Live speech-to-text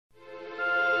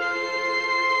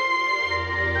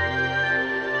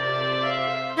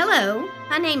Hello,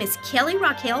 my name is Kelly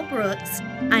Raquel Brooks.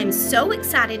 I'm so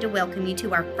excited to welcome you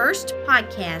to our first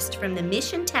podcast from the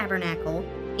Mission Tabernacle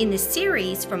in the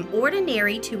series From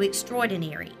Ordinary to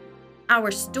Extraordinary.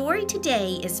 Our story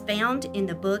today is found in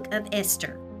the book of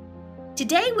Esther.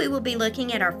 Today we will be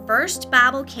looking at our first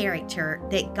Bible character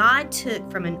that God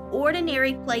took from an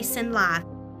ordinary place in life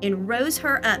and rose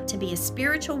her up to be a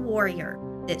spiritual warrior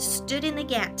that stood in the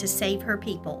gap to save her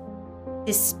people.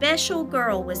 This special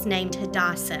girl was named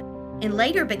Hadassah and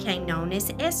later became known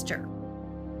as Esther.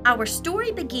 Our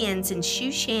story begins in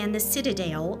Shushan the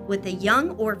citadel with a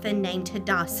young orphan named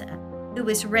Hadassah who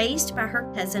was raised by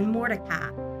her cousin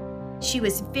Mordecai. She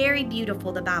was very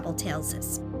beautiful, the Bible tells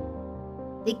us.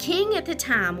 The king at the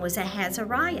time was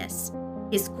Ahasuerus.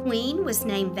 His queen was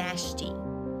named Vashti.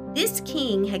 This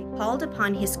king had called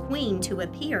upon his queen to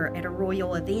appear at a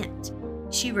royal event.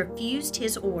 She refused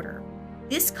his order.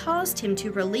 This caused him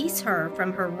to release her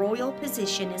from her royal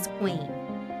position as queen.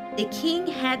 The king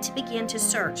had to begin to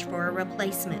search for a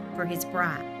replacement for his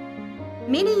bride.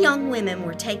 Many young women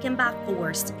were taken by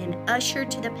force and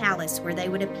ushered to the palace where they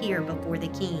would appear before the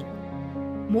king.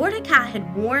 Mordecai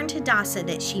had warned Hadassah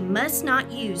that she must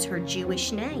not use her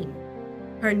Jewish name.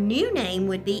 Her new name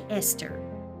would be Esther.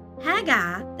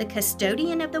 Haggai, the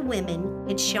custodian of the women,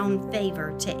 had shown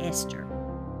favor to Esther.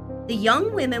 The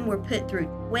young women were put through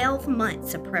 12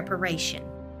 months of preparation,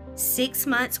 6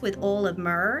 months with oil of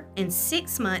myrrh and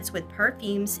 6 months with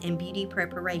perfumes and beauty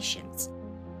preparations.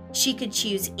 She could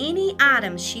choose any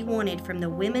items she wanted from the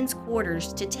women's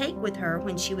quarters to take with her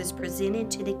when she was presented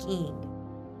to the king.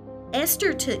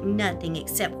 Esther took nothing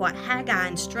except what Haggai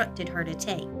instructed her to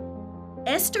take.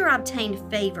 Esther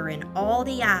obtained favor in all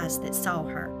the eyes that saw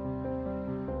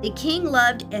her. The king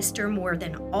loved Esther more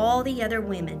than all the other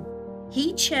women.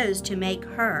 He chose to make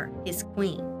her his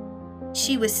queen.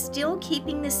 She was still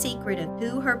keeping the secret of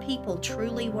who her people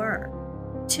truly were.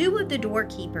 2 of the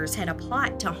doorkeepers had a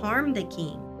plot to harm the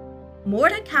king.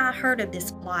 Mordecai heard of this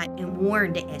plot and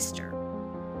warned Esther.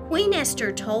 Queen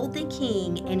Esther told the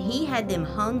king, and he had them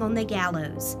hung on the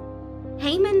gallows.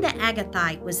 Haman the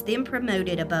Agagite was then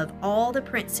promoted above all the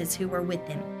princes who were with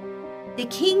him. The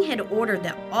king had ordered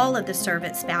that all of the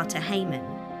servants bow to Haman.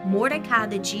 Mordecai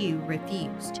the Jew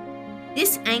refused.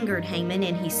 This angered Haman,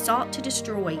 and he sought to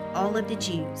destroy all of the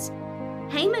Jews.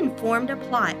 Haman formed a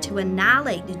plot to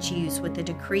annihilate the Jews with a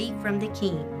decree from the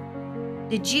king.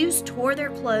 The Jews tore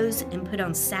their clothes and put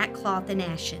on sackcloth and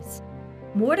ashes.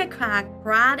 Mordecai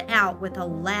cried out with a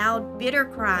loud, bitter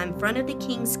cry in front of the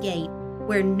king's gate,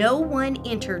 where no one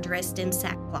entered dressed in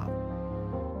sackcloth.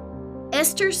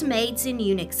 Esther's maids and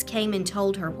eunuchs came and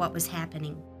told her what was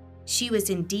happening. She was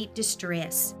in deep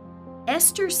distress.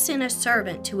 Esther sent a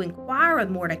servant to inquire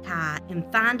of Mordecai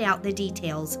and find out the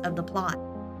details of the plot.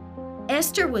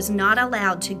 Esther was not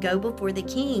allowed to go before the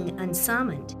king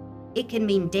unsummoned. It could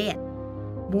mean death.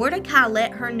 Mordecai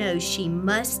let her know she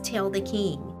must tell the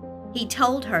king. He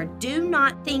told her, "Do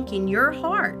not think in your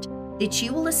heart that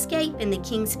you will escape in the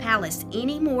king's palace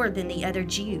any more than the other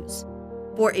Jews.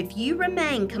 For if you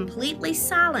remain completely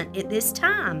silent at this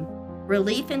time,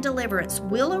 relief and deliverance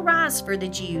will arise for the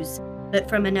Jews, but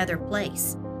from another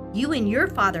place. You and your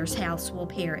father's house will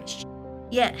perish.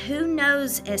 Yet who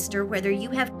knows, Esther, whether you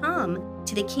have come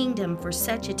to the kingdom for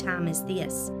such a time as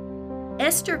this?"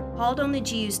 Esther called on the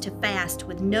Jews to fast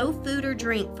with no food or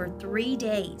drink for 3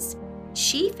 days.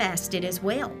 She fasted as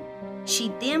well.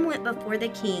 She then went before the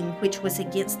king, which was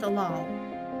against the law.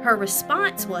 Her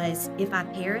response was, "If I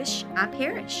perish, I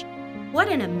perish." What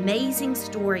an amazing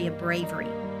story of bravery.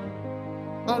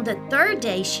 On the 3rd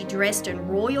day, she dressed in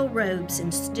royal robes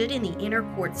and stood in the inner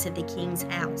courts of the king's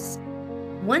house.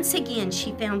 Once again,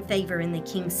 she found favor in the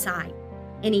king's sight,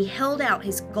 and he held out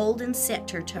his golden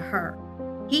scepter to her.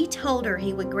 He told her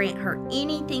he would grant her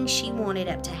anything she wanted,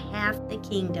 up to half the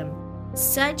kingdom.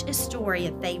 Such a story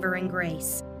of favor and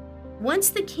grace. Once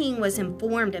the king was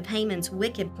informed of Haman's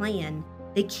wicked plan,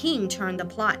 the king turned the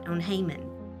plot on Haman.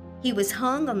 He was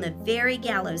hung on the very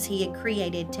gallows he had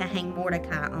created to hang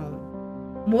Mordecai on.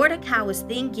 Mordecai was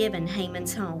then given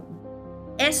Haman's home.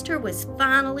 Esther was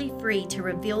finally free to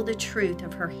reveal the truth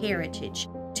of her heritage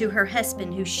to her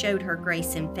husband, who showed her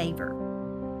grace and favor.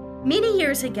 Many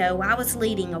years ago, I was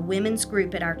leading a women's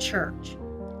group at our church.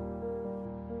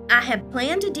 I had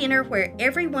planned a dinner where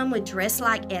everyone would dress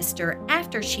like Esther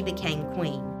after she became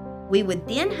queen. We would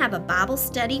then have a Bible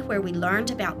study where we learned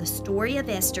about the story of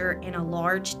Esther in a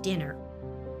large dinner.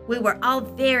 We were all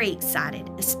very excited,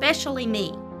 especially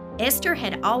me. Esther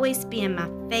had always been my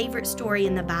favorite story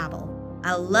in the Bible.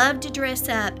 I loved to dress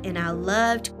up, and I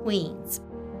loved queens.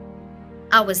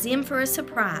 I was in for a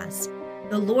surprise.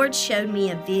 The Lord showed me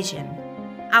a vision.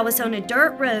 I was on a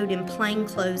dirt road in plain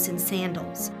clothes and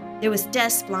sandals. There was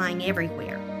dust flying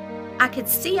everywhere. I could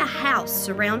see a house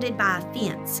surrounded by a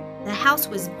fence. The house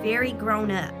was very grown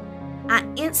up. I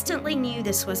instantly knew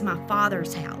this was my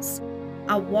father's house.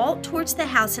 I walked towards the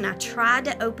house and I tried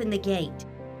to open the gate.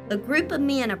 A group of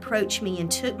men approached me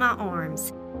and took my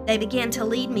arms. They began to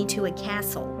lead me to a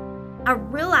castle. I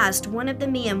realized one of the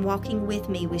men walking with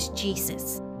me was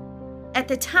Jesus. At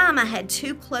the time, I had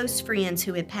 2 close friends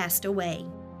who had passed away.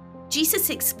 Jesus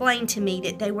explained to me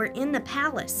that they were in the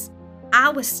palace. I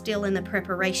was still in the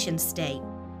preparation state.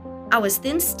 I was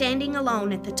then standing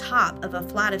alone at the top of a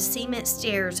flight of cement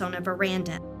stairs on a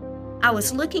veranda. I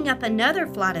was looking up another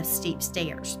flight of steep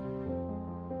stairs.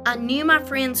 I knew my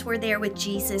friends were there with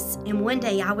Jesus, and one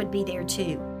day I would be there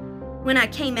too. When I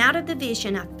came out of the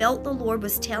vision, I felt the Lord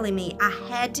was telling me I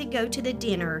had to go to the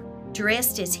dinner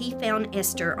dressed as He found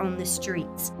Esther on the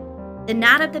streets. The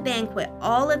night of the banquet,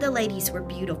 all of the ladies were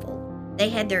beautiful. They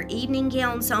had their evening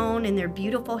gowns on and their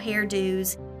beautiful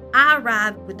hairdos. I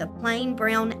arrived with a plain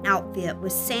brown outfit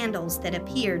with sandals that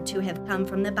appeared to have come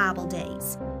from the Bible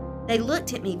days. They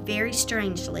looked at me very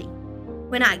strangely.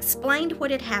 When I explained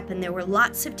what had happened, there were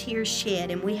lots of tears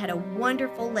shed, and we had a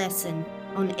wonderful lesson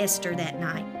on Esther that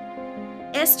night.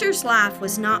 Esther's life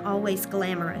was not always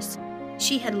glamorous.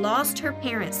 She had lost her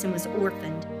parents and was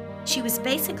orphaned. She was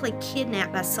basically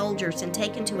kidnapped by soldiers and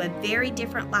taken to a very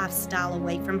different lifestyle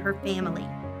away from her family.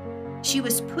 She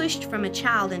was pushed from a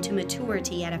child into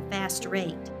maturity at a fast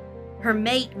rate. Her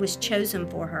mate was chosen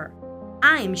for her.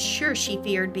 I am sure she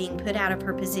feared being put out of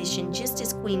her position just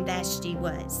as Queen Vashti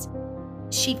was.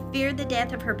 She feared the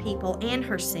death of her people and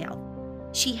herself.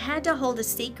 She had to hold a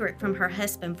secret from her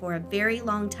husband for a very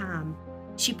long time.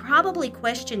 She probably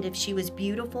questioned if she was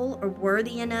beautiful or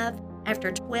worthy enough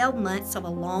after 12 months of a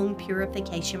long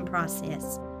purification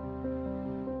process.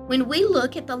 When we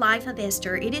look at the life of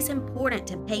Esther, it is important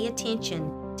to pay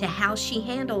attention to how she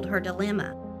handled her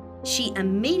dilemma. She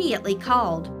immediately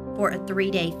called for a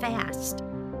 3-day fast.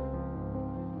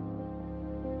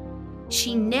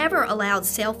 She never allowed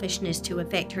selfishness to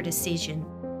affect her decision.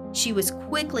 She was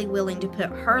quickly willing to put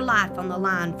her life on the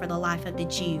line for the life of the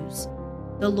Jews.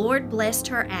 The Lord blessed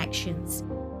her actions.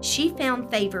 She found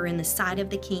favor in the sight of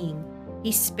the king.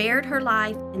 He spared her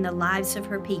life and the lives of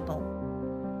her people.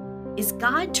 Is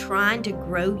God trying to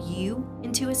grow you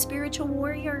into a spiritual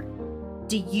warrior?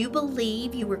 Do you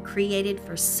believe you were created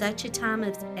for such a time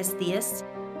as this?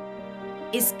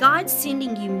 Is God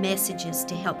sending you messages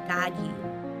to help guide you?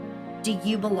 Do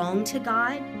you belong to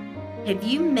God? Have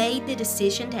you made the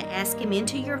decision to ask Him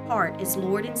into your heart as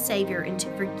Lord and Savior and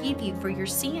to forgive you for your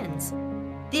sins?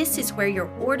 This is where your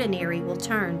ordinary will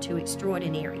turn to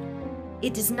extraordinary.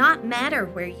 It does not matter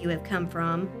where you have come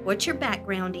from, what your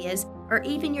background is, or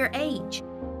even your age.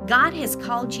 God has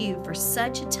called you for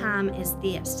such a time as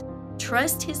this.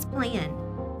 Trust His plan.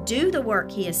 Do the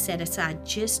work He has set aside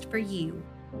just for you.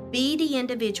 Be the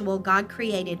individual God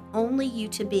created only you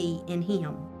to be in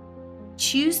Him.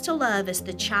 Choose to love as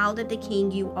the child of the King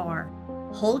you are.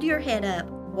 Hold your head up,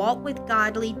 walk with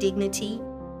godly dignity.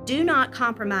 Do not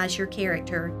compromise your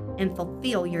character and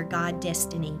fulfill your God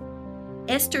destiny.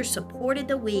 Esther supported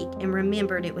the weak and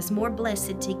remembered it was more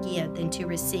blessed to give than to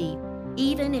receive,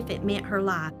 even if it meant her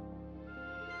life.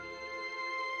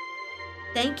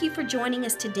 Thank you for joining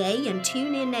us today, and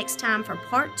tune in next time for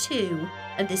part 2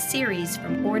 of the series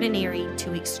From Ordinary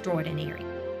to Extraordinary.